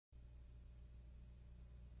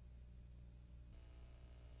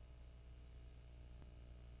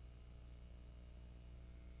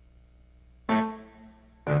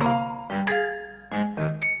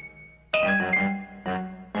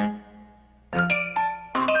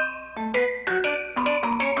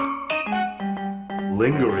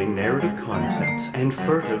Lingering narrative concepts and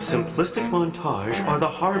furtive simplistic montage are the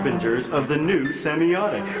harbingers of the new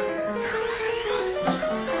semiotics.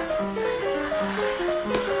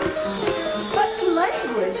 But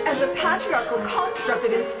language, as a patriarchal construct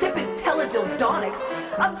of insipid teledildonics,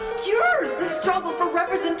 obscures the struggle for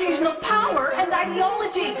representational power and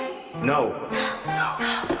ideology. No.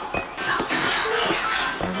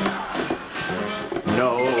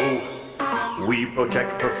 No. We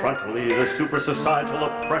project prefrontally the super-societal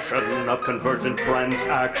oppression of convergent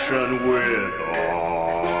transaction with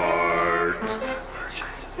art.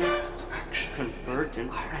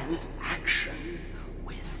 Convergent transaction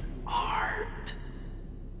with art.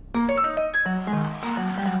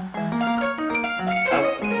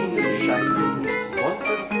 Auf Widerscheinen ist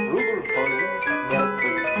runter frugal hosen,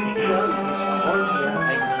 melting figure discordia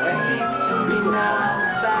Speak to me now,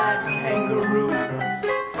 bad kangaroo.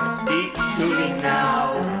 Speak to me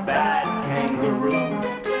now, bad kangaroo.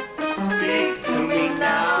 Speak to me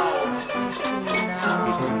now.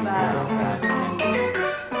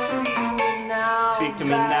 Speak to me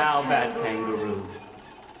now, bad kangaroo.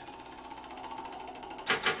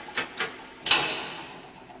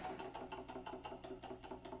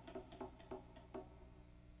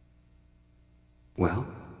 Well?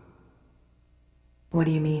 What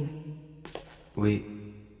do you mean?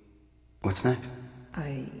 What's next?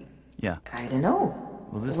 Yeah. I don't know.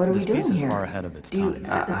 Well, this What are we piece doing is here? far ahead of its Do you-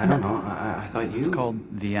 time. I don't know. I thought you... It's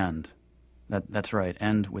called The End. That's right.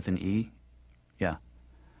 End with an E. Yeah.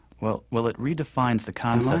 Well, it redefines the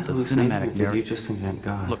concept of cinematic Did you narrative. just invent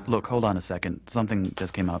God? Look, hold on a second. Something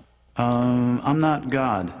just came up. I'm not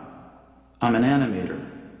God. I'm an animator.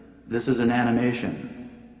 This is an animation.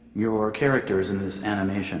 Your character's in this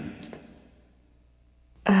animation.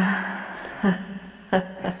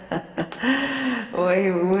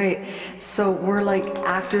 Wait. So we're like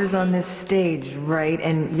actors on this stage, right?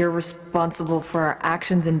 And you're responsible for our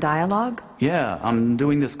actions and dialogue? Yeah, I'm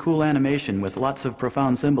doing this cool animation with lots of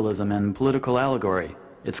profound symbolism and political allegory.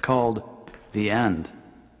 It's called The End.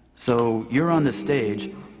 So you're on the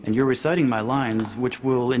stage, and you're reciting my lines, which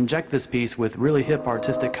will inject this piece with really hip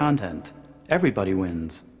artistic content. Everybody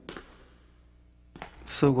wins.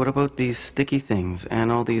 So what about these sticky things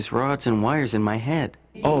and all these rods and wires in my head?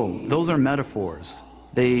 Oh, those are metaphors.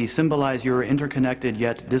 They symbolize your interconnected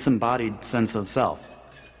yet disembodied sense of self.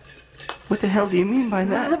 What the hell do you mean by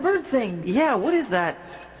The that? bird thing. Yeah, what is that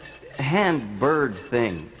hand-bird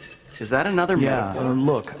thing? Is that another metaphor?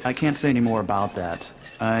 Look, I can't say any more about that.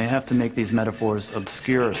 I have to make these metaphors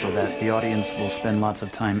obscure so that the audience will spend lots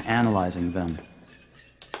of time analyzing them.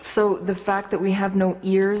 So the fact that we have no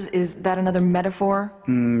ears, is that another metaphor?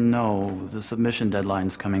 No, the submission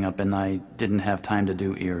deadline's coming up and I didn't have time to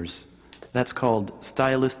do ears. That's called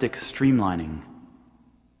stylistic streamlining.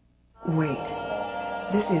 Wait,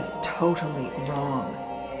 this is totally wrong.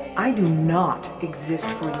 I do not exist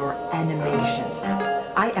for your animation.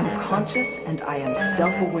 I am conscious and I am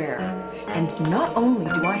self-aware. And not only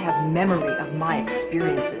do I have memory of my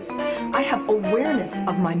experiences, I have awareness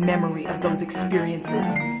of my memory of those experiences.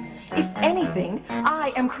 If anything,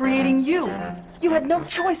 I am creating you. You had no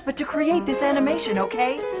choice but to create this animation,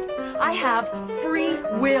 okay? I have free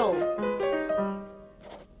will.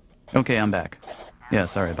 Okay, I'm back. Yeah,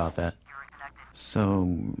 sorry about that. So,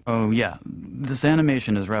 oh yeah, this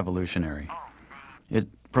animation is revolutionary. It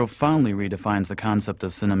profoundly redefines the concept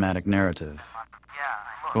of cinematic narrative.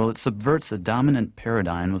 Well, it subverts the dominant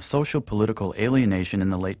paradigm of social-political alienation in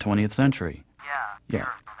the late 20th century. Yeah.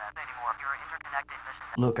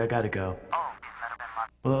 Look, I gotta go.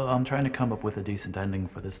 Well, I'm trying to come up with a decent ending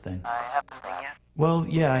for this thing. Well,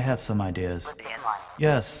 yeah, I have some ideas.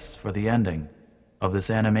 Yes, for the ending of this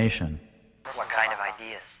animation. What kind of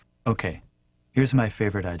ideas? Okay, here's my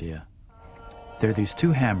favorite idea. There are these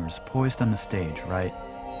two hammers poised on the stage, right?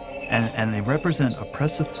 And they represent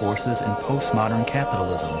oppressive forces in postmodern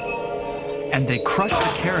capitalism. And they crush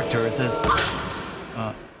the characters as...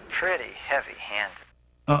 Pretty heavy-handed.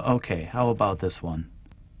 Okay, how about this one?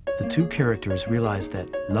 The two characters realize that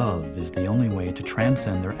love is the only way to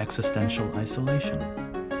transcend their existential isolation.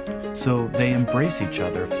 So they embrace each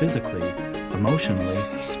other physically, emotionally,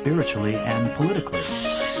 spiritually, and politically.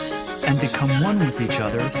 And become one with each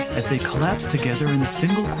other as they collapse together in a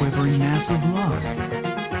single quivering mass of love.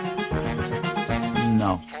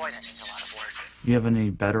 No. Boy, that needs a lot of work. You have any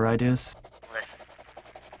better ideas? Listen,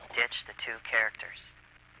 ditch the two characters.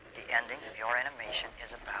 The ending of your animation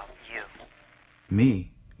is about you.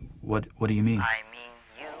 Me? What do you mean? I mean,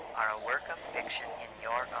 you are a work of fiction in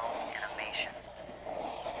your own animation.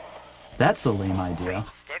 That's a lame idea.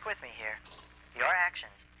 Stick with me here. Your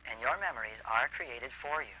actions and your memories are created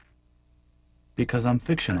for you. because I'm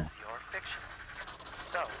fictional. You're fictional.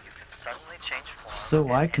 So you can suddenly change form.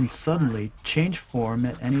 So I can suddenly change form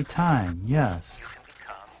at any time, yes.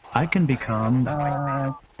 I can become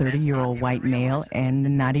a 30-year-old white male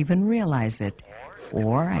and not even realize it.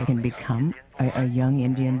 Or I can become a young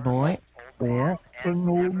Indian boy, or an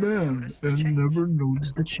old man and never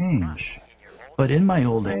notice the change. But in my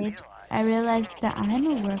old age, I realized that I'm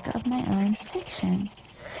a work of my own fiction.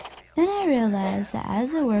 Then I realized that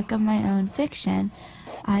as a work of my own fiction,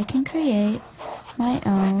 I can create my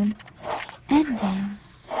own ending.